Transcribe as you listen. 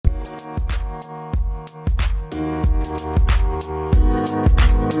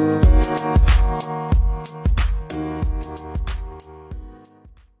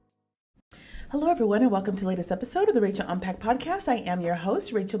everyone, and welcome to the latest episode of the Rachel Unpack Podcast. I am your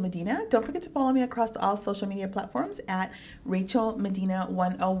host, Rachel Medina. Don't forget to follow me across all social media platforms at Rachel Medina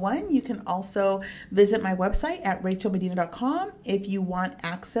 101. You can also visit my website at rachelmedina.com if you want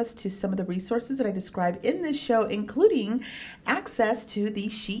access to some of the resources that I describe in this show, including access to the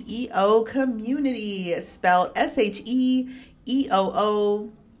SheEO community, spelled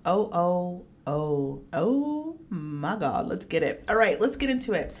SheEOOOO. Oh my God, let's get it. All right, let's get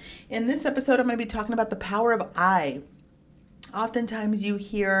into it. In this episode, I'm going to be talking about the power of I. Oftentimes you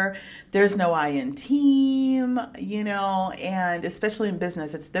hear there's no I in team, and especially in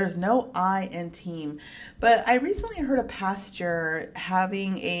business, there's no I in team. But I recently heard a pastor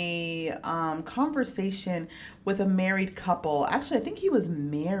having a conversation with a married couple. Actually, I think he was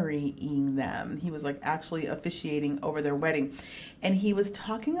marrying them. He was actually officiating over their wedding. And he was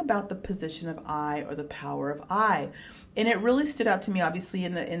talking about the position of I, or the power of I. And it really stood out to me, obviously,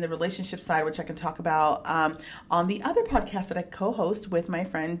 in the relationship side, which I can talk about on the other podcast that I co-host with my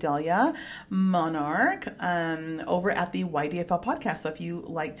friend Delia Monarch over at the YDFL podcast. So if you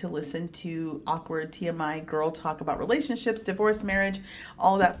like to listen to awkward TMI girl talk about relationships, divorce, marriage,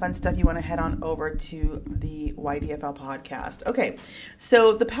 all that fun stuff, you want to head on over to the YDFL podcast. Okay,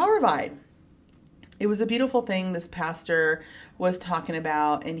 so the power of I. It was a beautiful thing this pastor was talking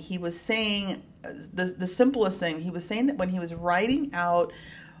about, and he was saying the simplest thing. He was saying that when he was writing out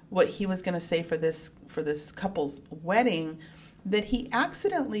what he was going to say for this couple's wedding, that he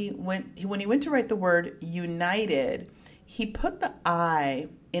accidentally when he went to write the word united, he put the I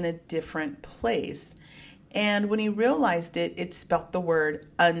in a different place. And when he realized it, it spelt the word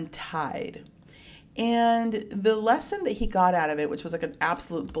untied. And the lesson that he got out of it, which was an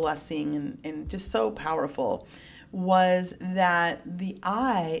absolute blessing and just so powerful, was that the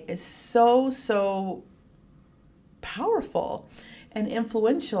I is so powerful and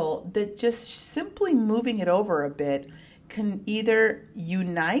influential that just simply moving it over a bit can either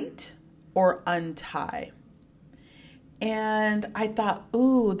unite or untie. And I thought,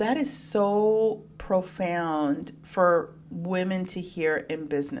 ooh, that is so profound for women to hear in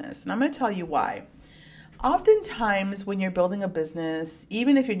business. And I'm going to tell you why. Oftentimes when you're building a business,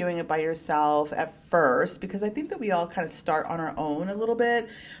 even if you're doing it by yourself at first, because I think that we all kind of start on our own a little bit,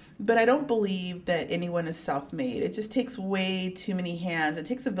 but I don't believe that anyone is self-made. It just takes way too many hands. It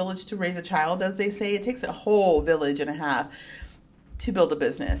takes a village to raise a child, as they say. It takes a whole village and a half to build a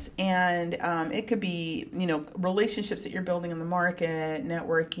business. And it could be, relationships that you're building in the market,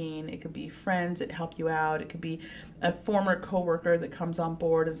 networking. It could be friends that help you out. It could be a former coworker that comes on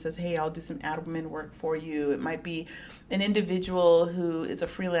board and says, hey, I'll do some admin work for you. It might be an individual who is a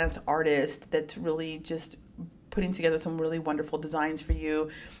freelance artist that's really just putting together some really wonderful designs for you.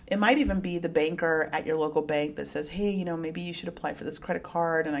 It might even be the banker at your local bank that says, hey, maybe you should apply for this credit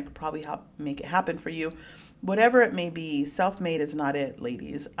card and I could probably help make it happen for you. Whatever it may be, self-made is not it,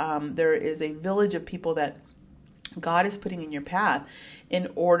 ladies. There is a village of people that God is putting in your path in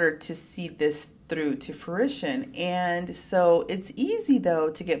order to see this through to fruition. And so it's easy, though,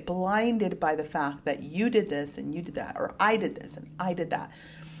 to get blinded by the fact that you did this and you did that, or I did this and I did that.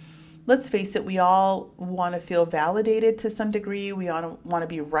 Let's face it, we all want to feel validated to some degree. We all want to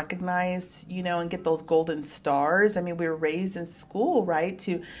be recognized, and get those golden stars. I mean, we were raised in school, right,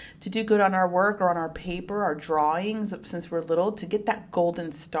 to do good on our work or on our paper, our drawings, since we're little, to get that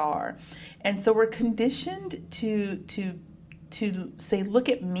golden star. And so we're conditioned to say, look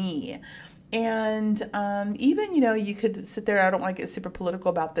at me. And even, you could sit there, I don't want to get super political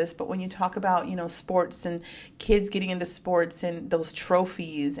about this, but when you talk about, sports and kids getting into sports and those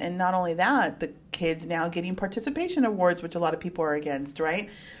trophies, and not only that, the kids now getting participation awards, which a lot of people are against, right?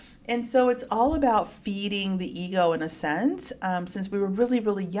 And so it's all about feeding the ego in a sense. Since we were really,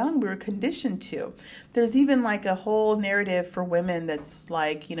 really young, we were conditioned to. There's even a whole narrative for women that's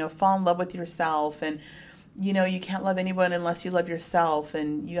fall in love with yourself, and you can't love anyone unless you love yourself,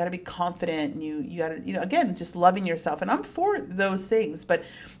 and you got to be confident, and you got to, again, just loving yourself. And I'm for those things, but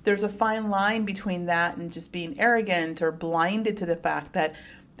there's a fine line between that and just being arrogant or blinded to the fact that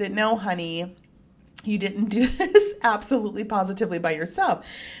no, honey, you didn't do this absolutely positively by yourself.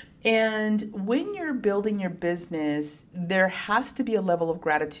 And when you're building your business, there has to be a level of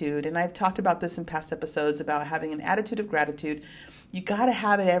gratitude. And I've talked about this in past episodes about having an attitude of gratitude. You got to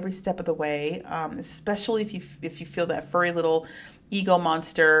have it every step of the way, especially if you feel that furry little ego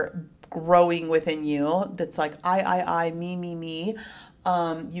monster growing within you that's like, I, me.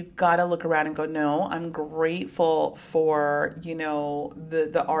 You got to look around and go, no, I'm grateful for,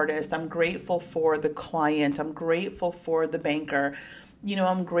 the artist. I'm grateful for the client. I'm grateful for the banker.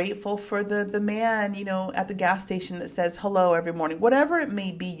 I'm grateful for the man, at the gas station that says hello every morning. Whatever it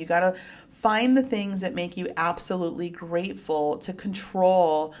may be, you got to find the things that make you absolutely grateful to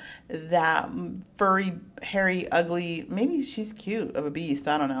control that furry, hairy, ugly, maybe she's cute of a beast,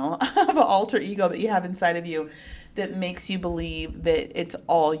 I don't know, of an alter ego that you have inside of you that makes you believe that it's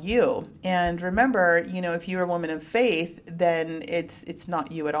all you. And remember, if you're a woman of faith, then it's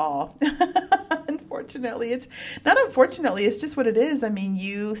not you at all. Unfortunately, it's not unfortunately, it's just what it is. I mean,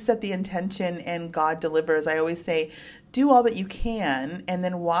 you set the intention and God delivers. I always say, do all that you can and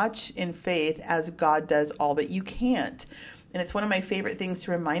then watch in faith as God does all that you can't. And it's one of my favorite things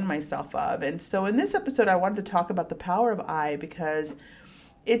to remind myself of. And so in this episode, I wanted to talk about the power of I, because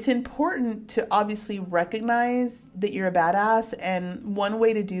it's important to obviously recognize that you're a badass. And one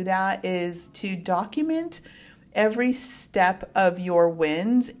way to do that is to document every step of your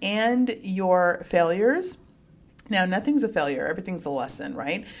wins and your failures. Now, nothing's a failure. Everything's a lesson,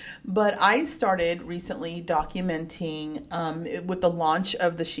 right? But I started recently documenting with the launch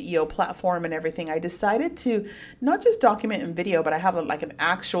of the SheEO platform and everything. I decided to not just document in video, but I have like an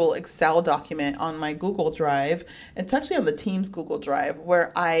actual Excel document on my Google Drive. It's actually on the Teams Google Drive,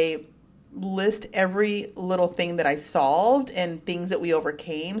 where I list every little thing that I solved and things that we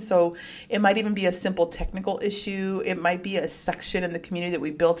overcame. So it might even be a simple technical issue. It might be a section in the community that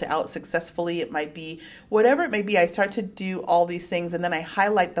we built out successfully. It might be whatever it may be. I start to do all these things and then I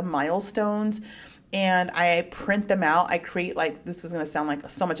highlight the milestones and I print them out. I create, like, this is going to sound like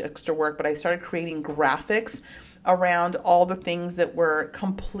so much extra work, but I started creating graphics around all the things that were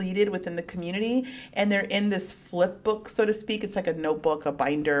completed within the community. And they're in this flip book, so to speak. It's like a notebook, a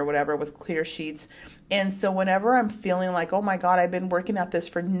binder, or whatever, with clear sheets. And so whenever I'm feeling like, oh my God, I've been working at this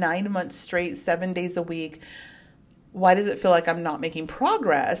for 9 months straight, 7 days a week, why does it feel like I'm not making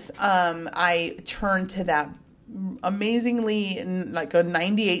progress? I turn to that amazingly, like a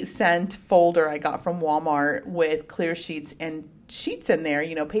 98-cent folder I got from Walmart with clear sheets and sheets in there,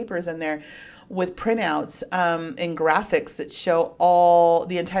 papers in there, with printouts and graphics that show all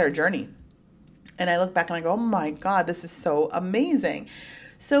the entire journey. And I look back and I go, oh my God, this is so amazing.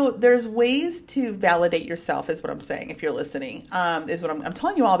 So there's ways to validate yourself, is what I'm saying. If you're listening, is what I'm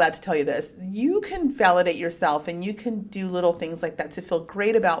telling you all that to tell you this. You can validate yourself and you can do little things like that to feel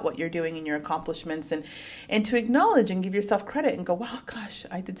great about what you're doing and your accomplishments, and to acknowledge and give yourself credit and go, wow, gosh,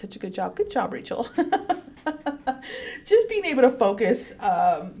 I did such a good job. Good job, Rachel. Just being able to focus,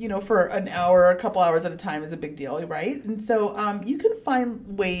 for an hour or a couple hours at a time is a big deal, right? And so you can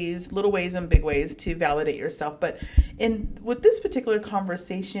find ways, little ways and big ways, to validate yourself. But with this particular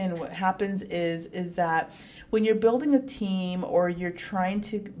conversation, what happens is that when you're building a team or you're trying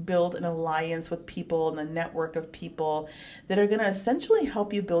to build an alliance with people and a network of people that are going to essentially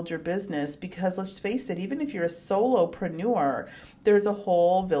help you build your business, because let's face it, even if you're a solopreneur, there's a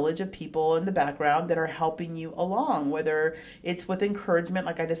whole village of people in the background that are helping you along, whether it's with encouragement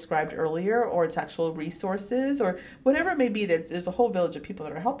like I described earlier, or it's actual resources, or whatever it may be. There's a whole village of people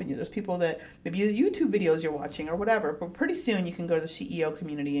that are helping you. There's people that maybe YouTube videos you're watching or whatever, but pretty soon you can go to the SheEO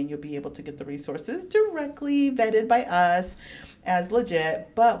community and you'll be able to get the resources directly vetted by us as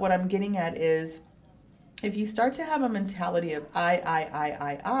legit. But what I'm getting at is, if you start to have a mentality of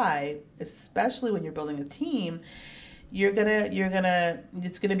I, especially when you're building a team,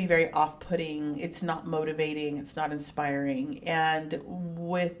 it's gonna be very off-putting. It's not motivating. It's not inspiring. And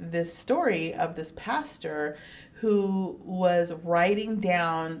with this story of this pastor who was writing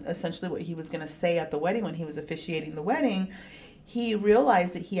down essentially what he was going to say at the wedding when he was officiating the wedding, he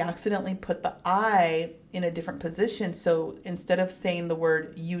realized that he accidentally put the I in a different position. So instead of saying the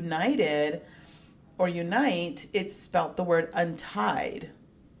word united or unite, it spelt the word untied.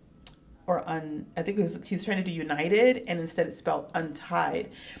 I think he was trying to do united, and instead it spelled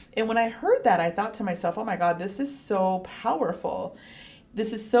untied. And when I heard that, I thought to myself, oh my God, this is so powerful.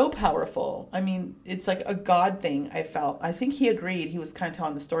 This is so powerful. I mean, it's like a God thing, I felt. I think he agreed. He was kind of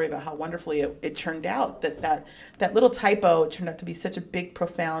telling the story about how wonderfully it turned out, that little typo turned out to be such a big,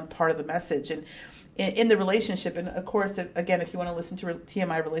 profound part of the message. And in the relationship, and of course, again, if you want to listen to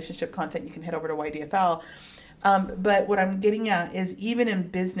TMI relationship content, you can head over to YDFL. But what I'm getting at is, even in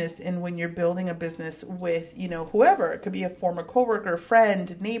business, and when you're building a business with, whoever, it could be a former coworker,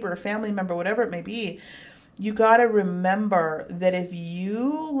 friend, neighbor, family member, whatever it may be, you got to remember that if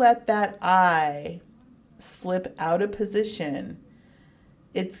you let that I slip out of position,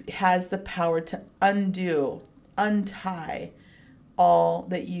 it has the power to untie all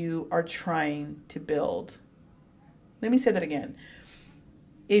that you are trying to build. Let me say that again.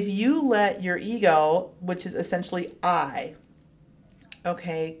 If you let your ego, which is essentially I,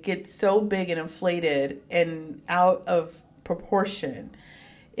 get so big and inflated and out of proportion.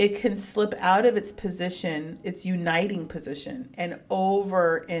 It can slip out of its position, its uniting position, and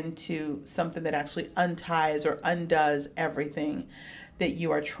over into something that actually unties or undoes everything that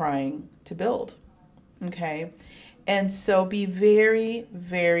you are trying to build. Okay? And so be very,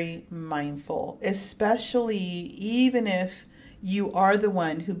 very mindful, especially even if you are the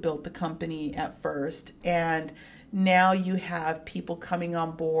one who built the company at first and now you have people coming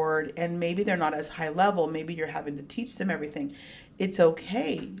on board and maybe they're not as high level. Maybe you're having to teach them everything. It's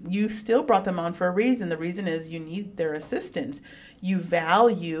okay. You still brought them on for a reason. The reason is you need their assistance. You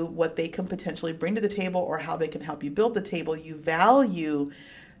value what they can potentially bring to the table or how they can help you build the table. You value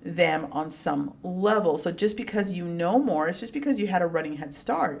them on some level. So just because you know more, it's just because you had a running head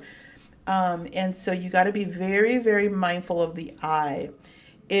start. And so you got to be very, very mindful of the I.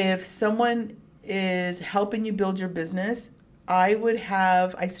 If someone is helping you build your business, I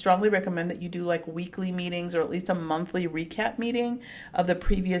strongly recommend that you do like weekly meetings or at least a monthly recap meeting of the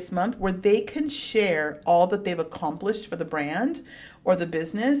previous month where they can share all that they've accomplished for the brand or the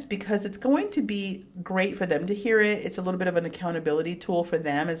business, because it's going to be great for them to hear it. It's a little bit of an accountability tool for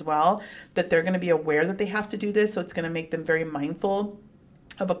them as well, that they're going to be aware that they have to do this. So it's going to make them very mindful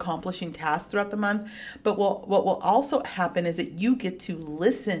of accomplishing tasks throughout the month. But what will also happen is that you get to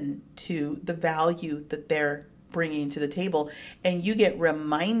listen to the value that they're bringing to the table, and you get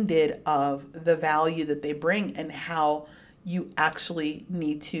reminded of the value that they bring and how you actually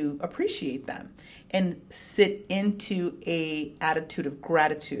need to appreciate them and sit into a attitude of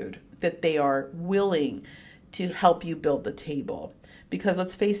gratitude that they are willing to help you build the table. Because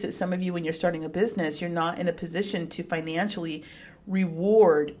let's face it, some of you, when you're starting a business, you're not in a position to financially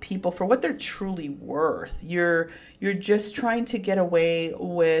reward people for what they're truly worth. You're just trying to get away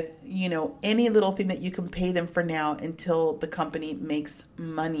with, any little thing that you can pay them for now until the company makes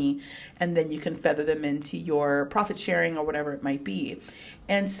money, and then you can feather them into your profit sharing or whatever it might be.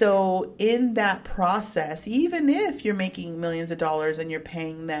 And so in that process, even if you're making millions of dollars and you're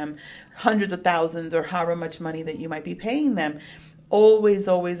paying them hundreds of thousands or however much money that you might be paying them, always,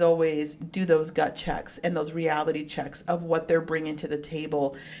 always, always do those gut checks and those reality checks of what they're bringing to the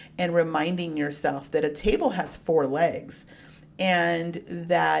table, and reminding yourself that a table has 4 legs and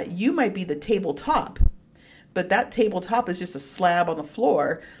that you might be the tabletop, but that tabletop is just a slab on the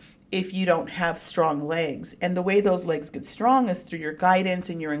floor if you don't have strong legs. And the way those legs get strong is through your guidance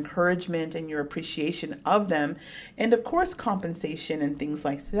and your encouragement and your appreciation of them. And of course, compensation and things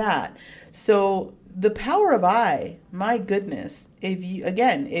like that. So the power of I, my goodness, if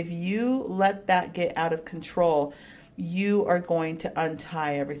you let that get out of control, you are going to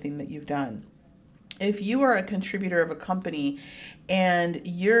untie everything that you've done. If you are a contributor of a company and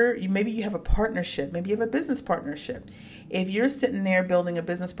maybe you have a partnership, maybe you have a business partnership. If you're sitting there building a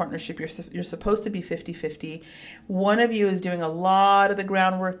business partnership, you're supposed to be 50-50. One of you is doing a lot of the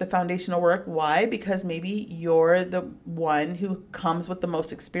groundwork, the foundational work. Why? Because maybe you're the one who comes with the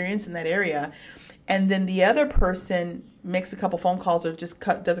most experience in that area. And then the other person makes a couple phone calls or just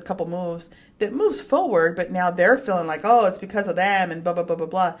does a couple moves that moves forward, but now they're feeling like, oh, it's because of them and blah, blah, blah, blah,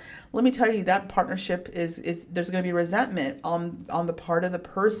 blah. Let me tell you, that partnership is there's going to be resentment on the part of the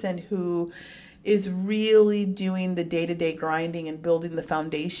person who is really doing the day-to-day grinding and building the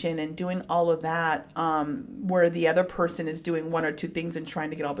foundation and doing all of that, where the other person is doing 1 or 2 things and trying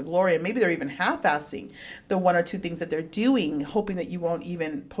to get all the glory. And maybe they're even half-assing the 1 or 2 things that they're doing, hoping that you won't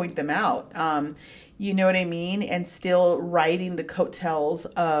even point them out. You know what I mean? And still riding the coattails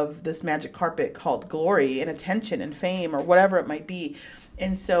of this magic carpet called glory and attention and fame or whatever it might be.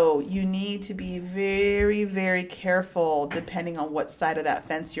 And so you need to be very, very careful depending on what side of that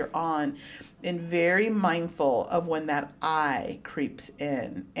fence you're on, and very mindful of when that I creeps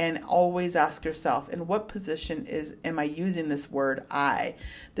in. And always ask yourself, in what position am I using this word I,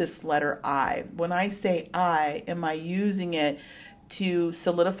 this letter I? When I say I, am I using it to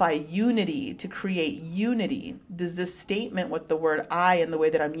solidify unity, to create unity? Does this statement with the word I and the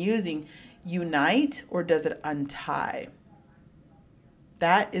way that I'm using unite, or does it untie?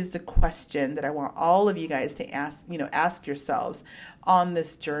 That is the question that I want all of you guys to ask yourselves on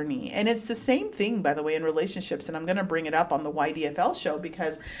this journey. And it's the same thing, by the way, in relationships. And I'm going to bring it up on the YDFL show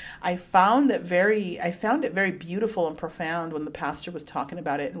because I found it very beautiful and profound when the pastor was talking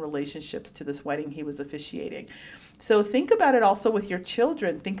about it in relationships to this wedding he was officiating. So think about it also with your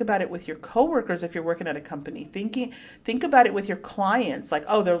children. Think about it with your coworkers if you're working at a company. Think about it with your clients. Like,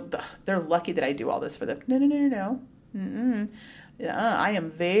 oh, they're lucky that I do all this for them. No. I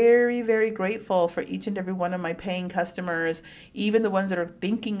am very, very grateful for each and every one of my paying customers, even the ones that are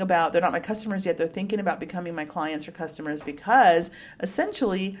thinking about, they're not my customers yet, they're thinking about becoming my clients or customers, because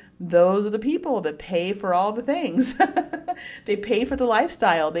essentially those are the people that pay for all the things. They pay for the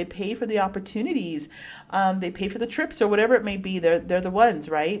lifestyle, they pay for the opportunities, they pay for the trips or whatever it may be. They're the ones,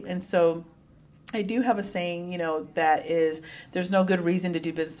 right? And so I do have a saying, that is, there's no good reason to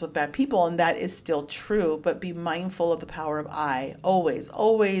do business with bad people, and that is still true, but be mindful of the power of I. Always,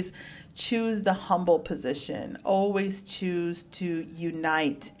 always choose the humble position. Always choose to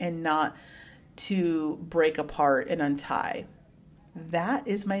unite and not to break apart and untie. That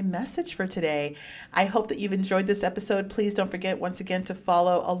is my message for today. I hope that you've enjoyed this episode. Please don't forget once again to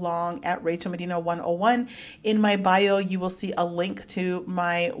follow along at Rachel Medina 101. In my bio, you will see a link to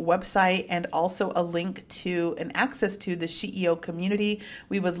my website and also a link to and access to the CEO community.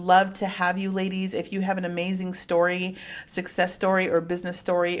 We would love to have you ladies. If you have an amazing story, success story or business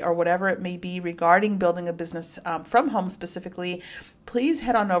story or whatever it may be regarding building a business from home specifically, please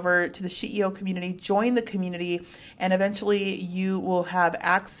head on over to the CEO community, join the community, and eventually you will have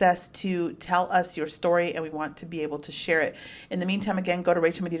access to tell us your story, and we want to be able to share it. In the meantime, again, go to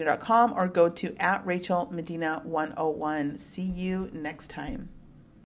rachelmedina.com or go to @RachelMedina101. See you next time.